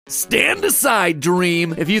Stand aside,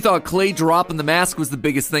 Dream. If you thought Clay dropping the mask was the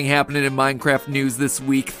biggest thing happening in Minecraft news this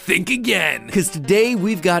week, think again. Because today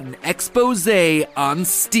we've got an expose on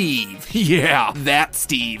Steve. Yeah, that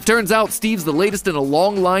Steve. Turns out Steve's the latest in a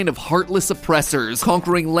long line of heartless oppressors,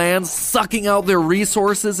 conquering lands, sucking out their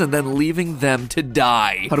resources, and then leaving them to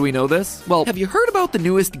die. How do we know this? Well, have you heard about the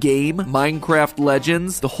newest game, Minecraft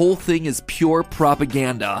Legends? The whole thing is pure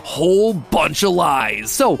propaganda. Whole bunch of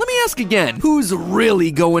lies. So, let me ask again, who's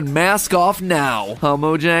really going mask off now? Huh,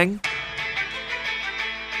 Mojang?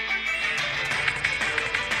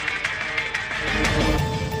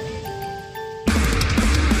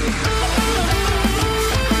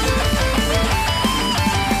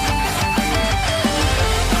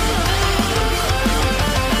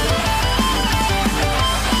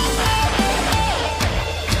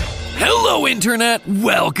 Hello, Internet!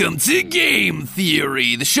 Welcome to Game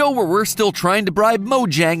Theory, the show where we're still trying to bribe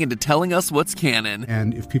Mojang into telling us what's canon.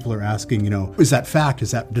 And if people are asking, is that fact?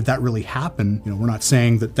 Did that really happen? We're not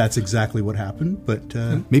saying that that's exactly what happened, but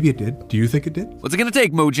maybe it did. Do you think it did? What's it gonna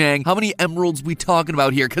take, Mojang? How many emeralds we talking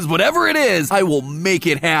about here? Because whatever it is, I will make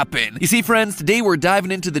it happen. You see, friends, today we're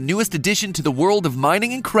diving into the newest addition to the world of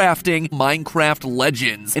mining and crafting, Minecraft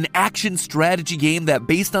Legends, an action strategy game that,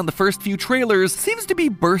 based on the first few trailers, seems to be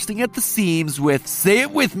bursting at the seams with, say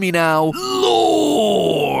it with me now,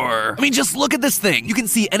 lore. I mean, just look at this thing. You can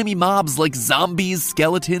see enemy mobs like zombies,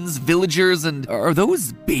 skeletons, villagers, and are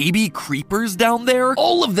those baby creepers down there?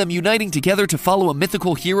 All of them uniting together to follow a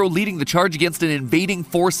mythical hero leading the charge against an invading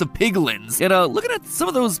force of piglins. And looking at some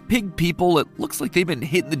of those pig people, it looks like they've been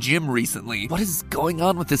hitting the gym recently. What is going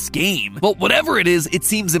on with this game? Well, whatever it is, it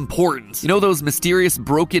seems important. You know those mysterious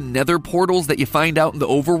broken nether portals that you find out in the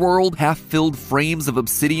overworld? Half-filled frames of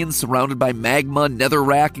obsidian surrounded by magma,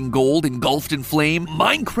 netherrack, and gold engulfed in flame?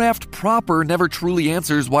 Minecraft proper never truly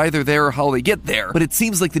answers why they're there or how they get there, but it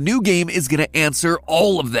seems like the new game is gonna answer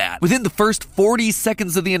all of that. Within the first 40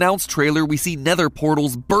 seconds of the announced trailer, we see nether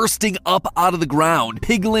portals bursting up out of the ground,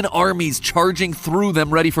 piglin armies charging through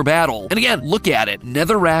them ready for battle. And again, look at it,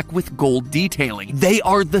 netherrack with gold detailing. They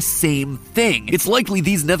are the same thing. It's likely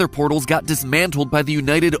these nether portals got dismantled by the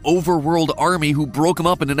united overworld army who broke them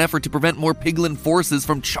up in an effort to prevent more piglin forces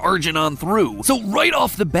from charging on through. So right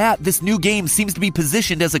off the bat, this new game seems to be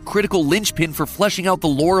positioned as a critical linchpin for fleshing out the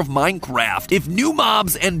lore of Minecraft. If new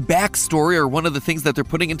mobs and backstory are one of the things that they're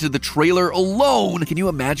putting into the trailer alone, can you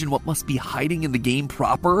imagine what must be hiding in the game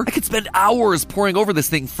proper? I could spend hours poring over this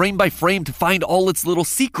thing frame by frame to find all its little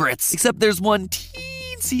secrets, except there's one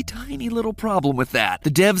tiny little problem with that.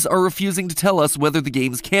 The devs are refusing to tell us whether the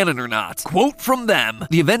game's canon or not. Quote from them: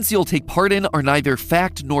 "The events you'll take part in are neither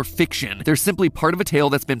fact nor fiction. They're simply part of a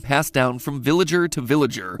tale that's been passed down from villager to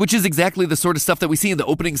villager," which is exactly the sort of stuff that we see in the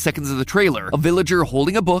opening seconds of the trailer. A villager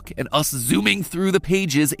holding a book and us zooming through the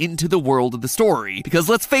pages into the world of the story. Because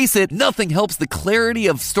let's face it, nothing helps the clarity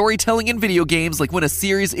of storytelling in video games like when a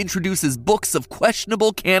series introduces books of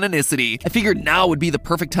questionable canonicity. I figured now would be the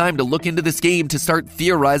perfect time to look into this game to start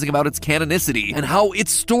theorizing about its canonicity and how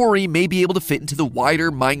its story may be able to fit into the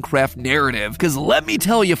wider Minecraft narrative. Because let me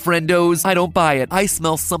tell you, friendos, I don't buy it. I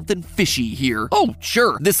smell something fishy here. Oh,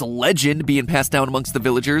 sure, this legend being passed down amongst the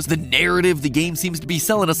villagers, the narrative the game seems to be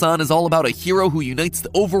selling us on is all about a hero who unites the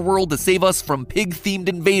overworld to save us from pig-themed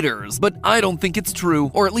invaders. But I don't think it's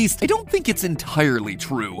true, or at least I don't think it's entirely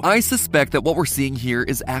true. I suspect that what we're seeing here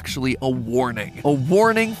is actually a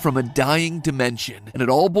warning from a dying dimension, and it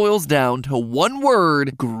all boils down to one word: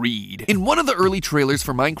 greed. In one of the early trailers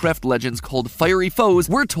for Minecraft Legends called Fiery Foes,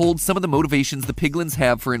 we're told some of the motivations the piglins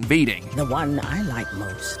have for invading. The one I like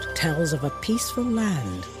most tells of a peaceful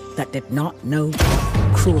land that did not know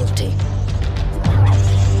cruelty.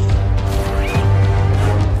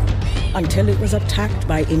 Until it was attacked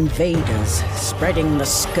by invaders, spreading the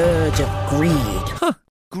scourge of greed. Huh.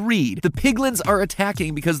 Greed. The piglins are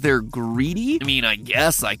attacking because they're greedy? I mean, I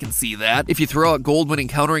guess I can see that. If you throw out gold when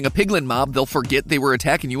encountering a piglin mob, they'll forget they were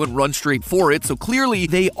attacking you and run straight for it, so clearly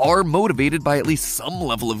they are motivated by at least some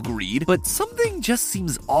level of greed. But something just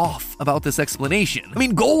seems off about this explanation. I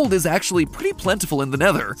mean, gold is actually pretty plentiful in the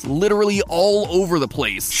Nether. It's literally all over the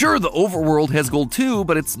place. Sure, the overworld has gold too,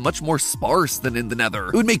 but it's much more sparse than in the Nether.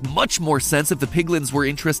 It would make much more sense if the piglins were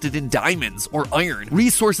interested in diamonds or iron,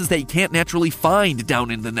 resources that you can't naturally find down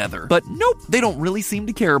in the Nether. nether. But nope, they don't really seem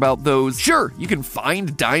to care about those. Sure, you can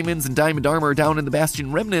find diamonds and diamond armor down in the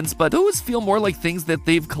Bastion remnants, but those feel more like things that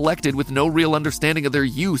they've collected with no real understanding of their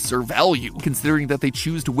use or value, considering that they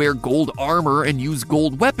choose to wear gold armor and use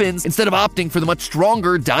gold weapons instead of opting for the much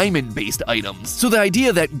stronger diamond-based items. So the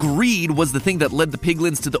idea that greed was the thing that led the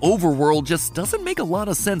piglins to the overworld just doesn't make a lot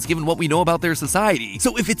of sense given what we know about their society.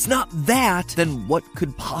 So if it's not that, then what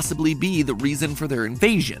could possibly be the reason for their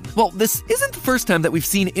invasion? Well, this isn't the first time that we've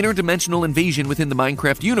seen interdimensional invasion within the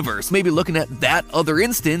Minecraft universe. Maybe looking at that other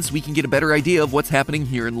instance, we can get a better idea of what's happening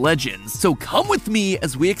here in Legends. So come with me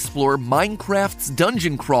as we explore Minecraft's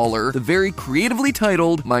dungeon crawler, the very creatively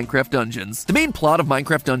titled Minecraft Dungeons. The main plot of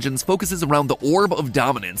Minecraft Dungeons focuses around the Orb of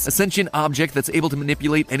Dominance, a sentient object that's able to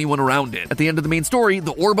manipulate anyone around it. At the end of the main story,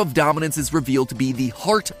 the Orb of Dominance is revealed to be the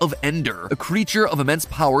Heart of Ender, a creature of immense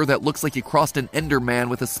power that looks like you crossed an Enderman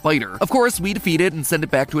with a spider. Of course, we defeat it and send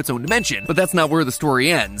it back to its own dimension, but that's not where the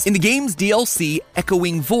story ends. In the game's DLC,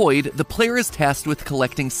 Echoing Void, the player is tasked with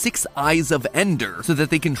collecting 6 Eyes of Ender so that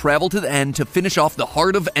they can travel to the end to finish off the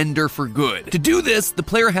Heart of Ender for good. To do this, the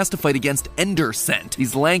player has to fight against Ender Scent,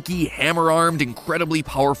 these lanky, hammer-armed, incredibly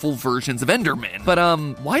powerful versions of Endermen. But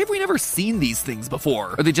why have we never seen these things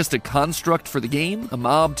before? Are they just a construct for the game? A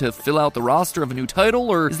mob to fill out the roster of a new title?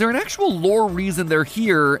 Or is there an actual lore reason they're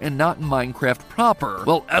here and not in Minecraft proper?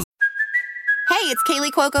 Well, as Hey, it's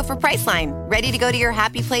Kaylee Cuoco for Priceline. Ready to go to your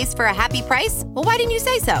happy place for a happy price? Well, why didn't you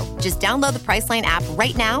say so? Just download the Priceline app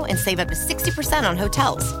right now and save up to 60% on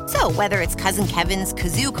hotels. So whether it's Cousin Kevin's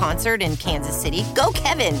Kazoo Concert in Kansas City, go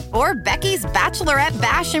Kevin, or Becky's Bachelorette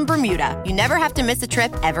Bash in Bermuda, you never have to miss a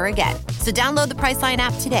trip ever again. So download the Priceline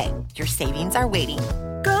app today. Your savings are waiting.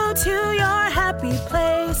 Go to your happy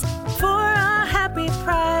place for a happy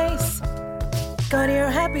price. Go to your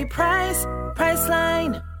happy price,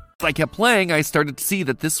 Priceline. I kept playing, I started to see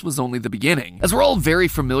that this was only the beginning. As we're all very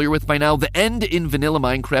familiar with by now, the end in vanilla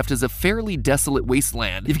Minecraft is a fairly desolate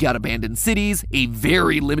wasteland. You've got abandoned cities, a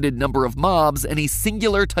very limited number of mobs, and a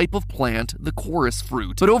singular type of plant, the chorus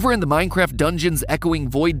fruit. But over in the Minecraft Dungeons Echoing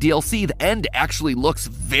Void DLC, the end actually looks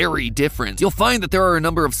very different. You'll find that there are a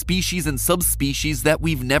number of species and subspecies that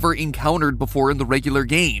we've never encountered before in the regular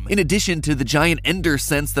game. In addition to the giant ender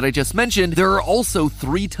scents that I just mentioned, there are also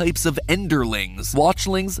 3 types of enderlings: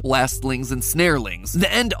 watchlings, lastlings, and snarelings.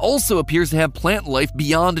 The end also appears to have plant life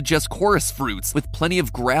beyond just chorus fruits, with plenty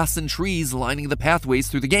of grass and trees lining the pathways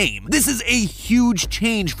through the game. This is a huge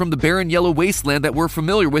change from the barren yellow wasteland that we're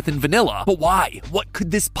familiar with in vanilla. But why? What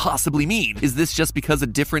could this possibly mean? Is this just because a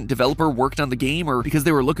different developer worked on the game, or because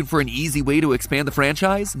they were looking for an easy way to expand the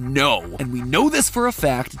franchise? No. And we know this for a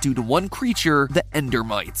fact due to one creature, the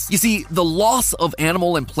endermites. You see, the loss of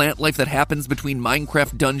animal and plant life that happens between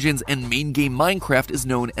Minecraft Dungeons and main game Minecraft is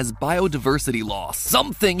known as biodiversity loss.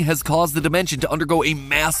 Something has caused the dimension to undergo a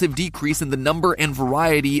massive decrease in the number and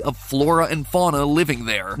variety of flora and fauna living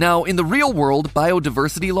there. Now, in the real world,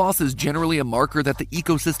 biodiversity loss is generally a marker that the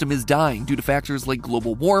ecosystem is dying due to factors like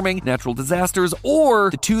global warming, natural disasters, or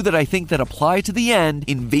the 2 that I think that apply to the end,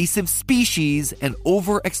 invasive species and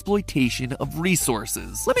overexploitation of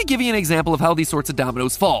resources. Let me give you an example of how these sorts of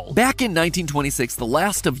dominoes fall. Back in 1926, the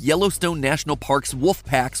last of Yellowstone National Park's wolf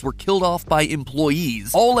packs were killed off by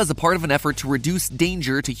employees, all as a part of an effort to reduce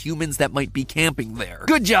danger to humans that might be camping there.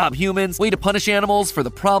 Good job, humans! Way to punish animals for the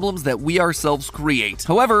problems that we ourselves create.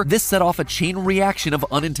 However, this set off a chain reaction of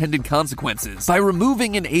unintended consequences. By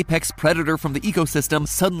removing an apex predator from the ecosystem,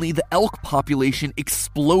 suddenly the elk population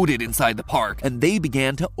exploded inside the park, and they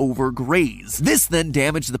began to overgraze. This then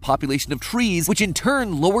damaged the population of trees, which in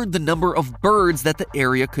turn lowered the number of birds that the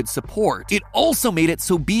area could support. It also made it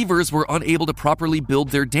so beavers were unable to properly build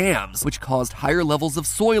their dams, which caused higher levels of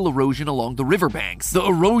soil erosion along the riverbanks. The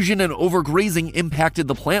erosion and overgrazing impacted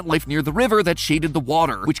the plant life near the river that shaded the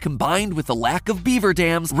water, which combined with the lack of beaver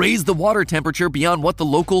dams raised the water temperature beyond what the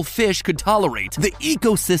local fish could tolerate. The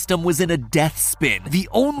ecosystem was in a death spin. The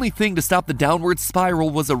only thing to stop the downward spiral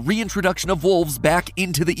was a reintroduction of wolves back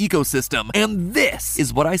into the ecosystem. And this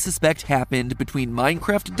is what I suspect happened between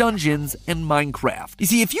Minecraft Dungeons and Minecraft. You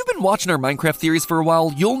see, if you've been watching our Minecraft theories for a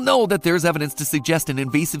while, you'll know that there's evidence to suggest an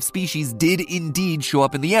invasive species did indeed show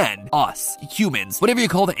up in the end. Us, humans, whatever you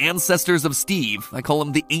call the ancestors of Steve. I call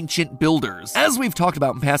them the ancient builders. As we've talked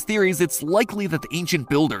about in past theories, it's likely that the ancient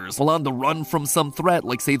builders, while on the run from some threat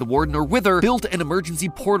like say the Warden or Wither, built an emergency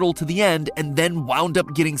portal to the end and then wound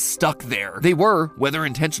up getting stuck there. They were, whether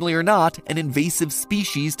intentionally or not, an invasive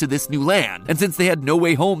species to this new land. And since they had no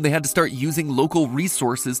way home, they had to start using local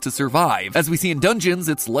resources to survive. As we see in Dungeons,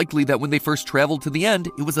 it's likely that when they first traveled to the end,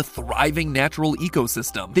 it was a thriving natural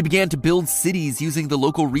ecosystem. They began to build cities using the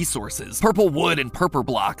local resources, purple wood and purple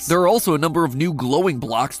blocks. There are also a number of new glowing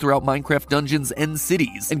blocks throughout Minecraft dungeons and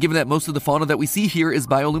cities, and given that most of the fauna that we see here is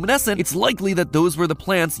bioluminescent, it's likely that those were the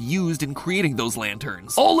plants used in creating those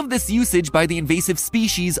lanterns. All of this usage by the invasive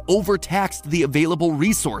species overtaxed the available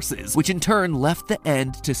resources, which in turn left the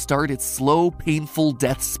end to start its slow, painful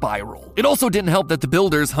death spiral. It also didn't help that the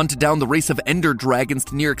builders hunted down the race of ender dragons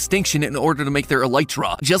to near extinction in order to make their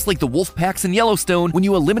elytra. Just like the wolf packs in Yellowstone, when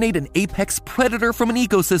you eliminate an apex predator from an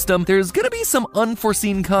ecosystem, there's gonna be some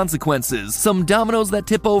unforeseen consequences, some dominoes that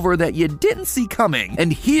tip over that you didn't see coming.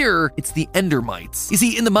 And here, it's the endermites. You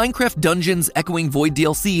see, in the Minecraft Dungeons Echoing Void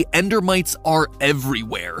DLC, endermites are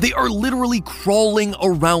everywhere. They are literally crawling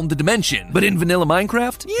around the dimension. But in vanilla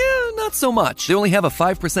Minecraft, yeah, not so much. They only have a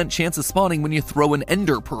 5% chance of spawning when you throw an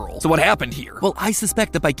ender pearl. So what happened here? Well, I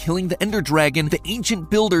suspect that by killing the ender dragon, the ancient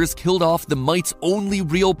builders killed off the mites' only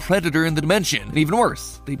real predator in the dimension. And even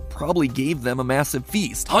worse, they probably gave them a massive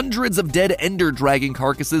feast. Hundreds of dead ender dragon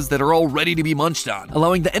carcasses that are all ready to be munched on,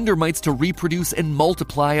 allowing the endermites to reproduce and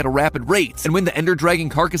multiply at a rapid rate. And when the ender dragon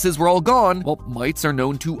carcasses were all gone, well, mites are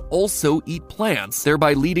known to also eat plants,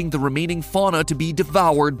 thereby leading the remaining fauna to be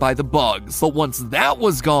devoured by the bugs. But once that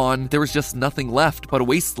was gone, there was just nothing left but a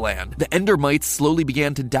wasteland. The endermites slowly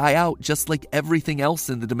began to die out just like everything else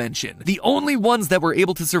in the dimension. The only ones that were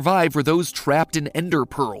able to survive were those trapped in ender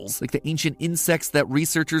pearls, like the ancient insects that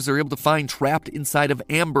researchers are able to find trapped inside of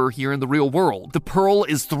amber here in the real world. The pearl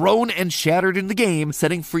is thrown and shattered in the game,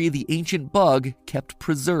 setting free the ancient bug kept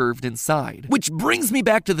preserved inside. Which brings me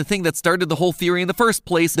back to the thing that started the whole theory in the first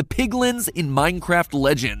place, the piglins in Minecraft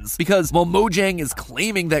Legends. Because while Mojang is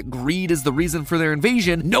claiming that greed is the reason for their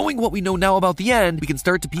invasion, knowing what we know now about the end, we can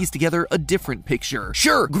start to piece together a different picture.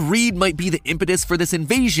 Sure, greed might be the impetus for this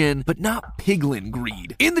invasion, but not piglin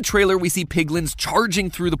greed. In the trailer, we see piglins charging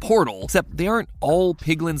through the portal, except they aren't all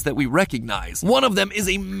piglins that we recognize. One of them is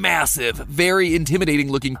a massive, very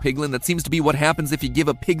intimidating looking piglin that seems to be what happens if you give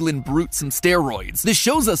a piglin brute some steroids. This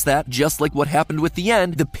shows us that, just like what happened with the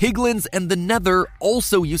end, the piglins and the nether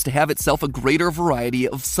also used to have itself a greater variety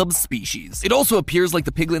of subspecies. It also appears like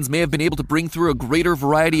the piglins may have been able to bring through a greater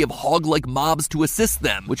variety of hog-like mobs to assist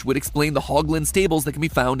them, which would explain the hoglin stables that can be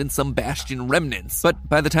found in some bastion remnants. But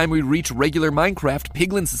by the time we reach regular Minecraft,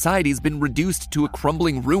 piglin society has been reduced to a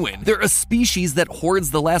crumbling ruin. They're a species that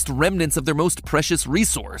hoards the last remnants of their most precious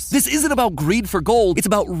resource. This isn't about greed for gold, it's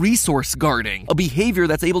about resource guarding, a behavior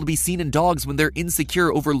that's able to be seen in dogs when they're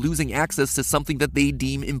insecure over losing access to something that they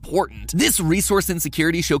deem important. This resource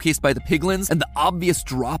insecurity showcased by the piglins and the obvious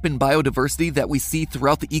drop in biodiversity that we see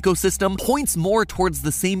throughout the ecosystem points more towards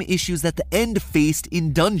the same issues that the end faced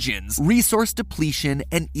in dungeons: resource depletion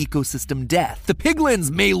and ecosystem death. The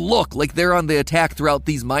piglins may look like they're on the attack throughout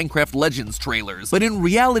these Minecraft Legends trailers, but in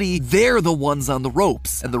reality, they're the ones on the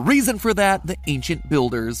ropes. And the reason for that, the ancient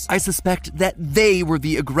builders. I suspect that they were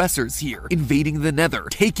the aggressors here, invading the nether,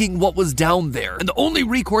 taking what was down there. And the only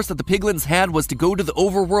recourse that the piglins had was to go to the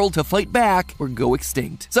overworld to fight back or go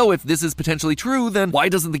extinct. So if this is potentially true, then why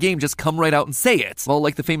doesn't the game just come right out and say it? Well,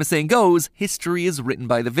 like the famous saying goes, history is written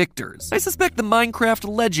by the victors. I suspect the Minecraft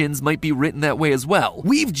Legends might be written that way as well.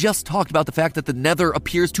 We've just talked about the fact that the nether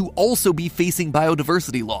appears to also be facing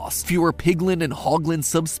biodiversity loss, fewer piglin and hoglin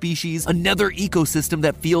subspecies, a nether ecosystem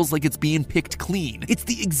that feels like it's being picked clean. It's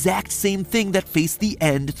the exact same thing that faced the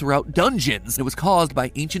end throughout dungeons. It was caused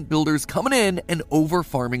by ancient builders coming in and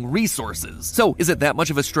over-farming resources. So is it that much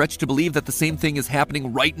of a stretch to believe that the same thing is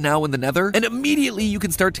happening right now in the nether? And immediately you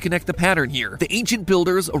can start to connect the pattern here. The ancient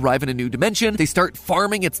builders arrive in a new dimension, they start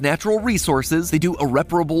farming its natural resources, they do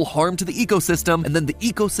irreparable harm to the ecosystem, and then the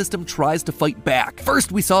ecosystem tries to fight back.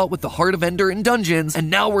 First we saw it with the Heart of Ender in dungeons, and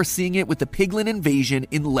now we're seeing it with the piglin invasion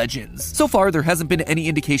in Legends. So far there hasn't been any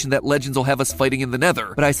indication that Legends will have us fighting in the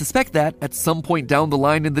nether, but I suspect that at some point down the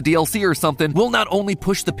line in the DLC or something, we'll not only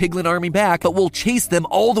push the piglin army back, but we'll chase them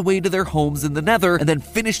all the way to their homes in the nether and then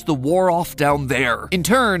finish the war off down there. In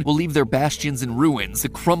turn, we'll leave their bastions in ruins, the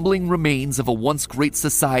crumbling remains of a once great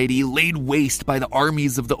society laid waste by the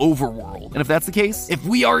armies of the overworld. And if that's the case, if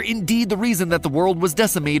we are indeed the reason that the world was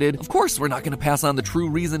decimated, of course we're not going to pass on the true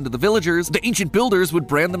reason to the villagers. The ancient builders would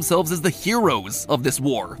brand themselves as the heroes of this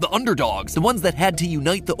war, the underdogs, the ones that had to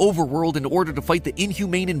unite the overworld in order to fight the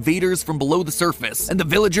inhumane invaders from below the surface. And the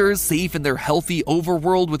villagers, safe in their healthy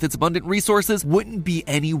overworld with its abundant resources, wouldn't be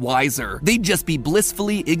any wiser. They'd just be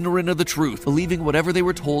blissfully ignorant of the truth, believing whatever they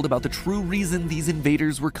were told about the true reason these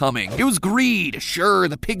invaders were coming. It was greed. Sure,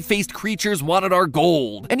 the pig-faced creatures wanted our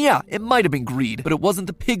gold. And yeah, it might have been greed, but it wasn't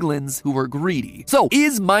the piglins who were greedy. So,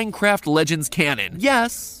 is Minecraft Legends canon?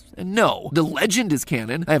 Yes. and no. The legend is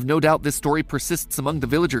canon. I have no doubt this story persists among the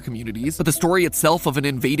villager communities, but the story itself of an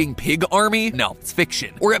invading pig army? No, it's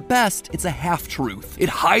fiction. Or at best, it's a half-truth. It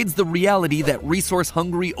hides the reality that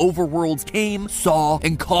resource-hungry overworlds came, saw,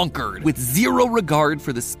 and conquered, with zero regard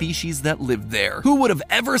for the species that lived there. Who would have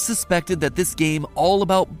ever suspected that this game, all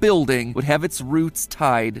about building, would have its roots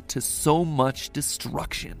tied to so much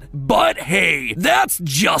destruction? But hey, that's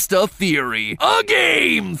just a theory. A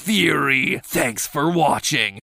game theory. Thanks for watching.